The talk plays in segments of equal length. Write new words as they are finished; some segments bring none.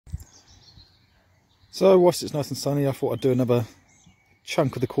So whilst it's nice and sunny, I thought I'd do another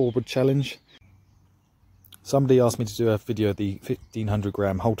chunk of the cordwood challenge. Somebody asked me to do a video of the 1500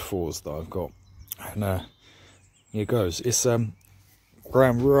 gram HULTAFORS that I've got, and here it goes. It's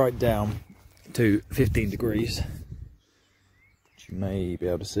ground right down to 15 degrees, which you may be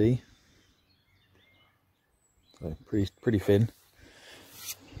able to see. So pretty thin.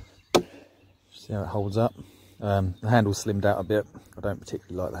 See how it holds up. The handle's slimmed out a bit. I don't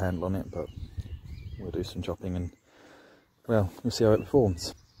particularly like the handle on it, but we'll do some chopping and, well, we'll see how it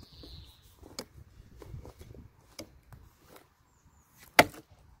performs.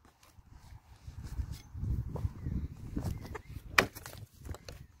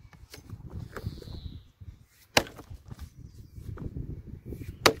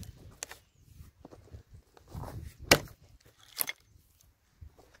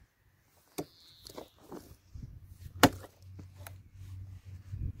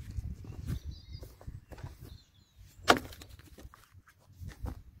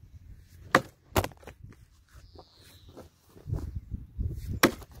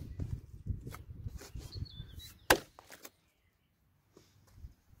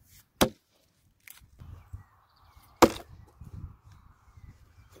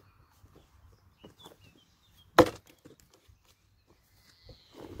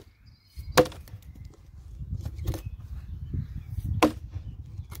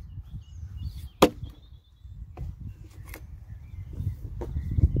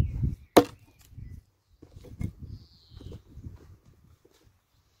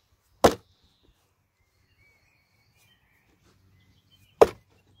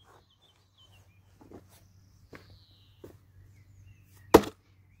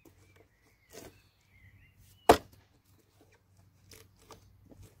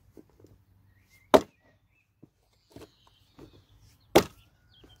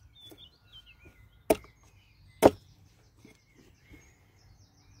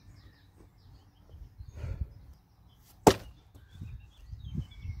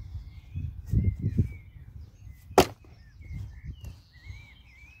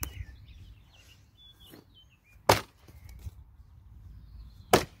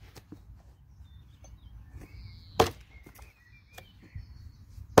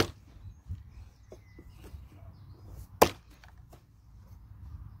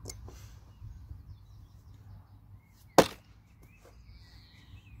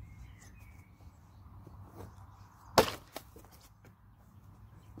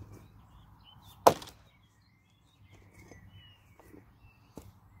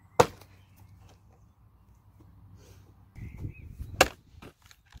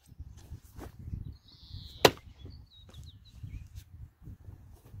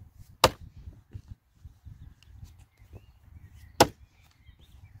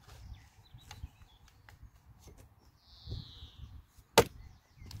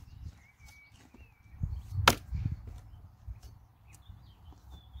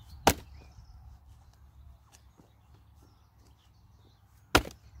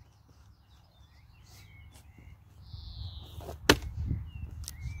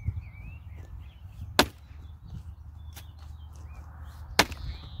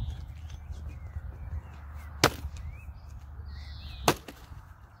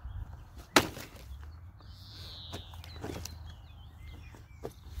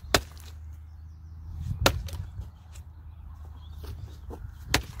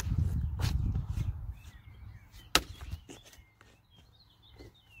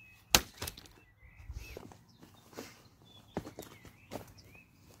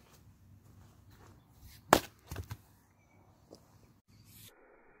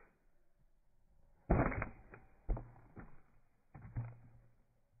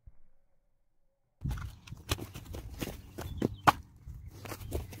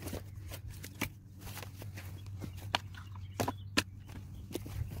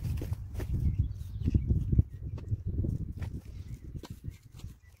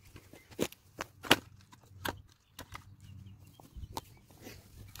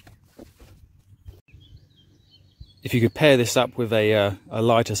 If you could pair this up with a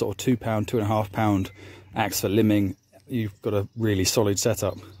lighter sort of 2 pound, 2.5 pound axe for limbing, you've got a really solid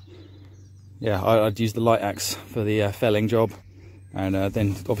setup. Yeah, I'd use the light axe for the felling job, and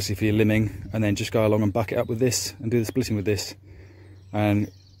then obviously for your limbing, and then just go along and buck it up with this and do the splitting with this.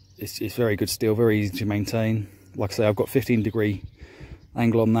 And it's very good steel, very easy to maintain. Like I say, I've got 15-degree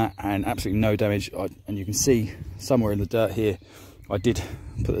angle on that and absolutely no damage. And you can see somewhere in the dirt here, I did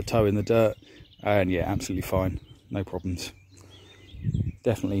put the toe in the dirt, and yeah, absolutely fine, no problems.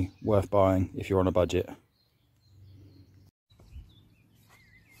 Definitely worth buying if you're on a budget.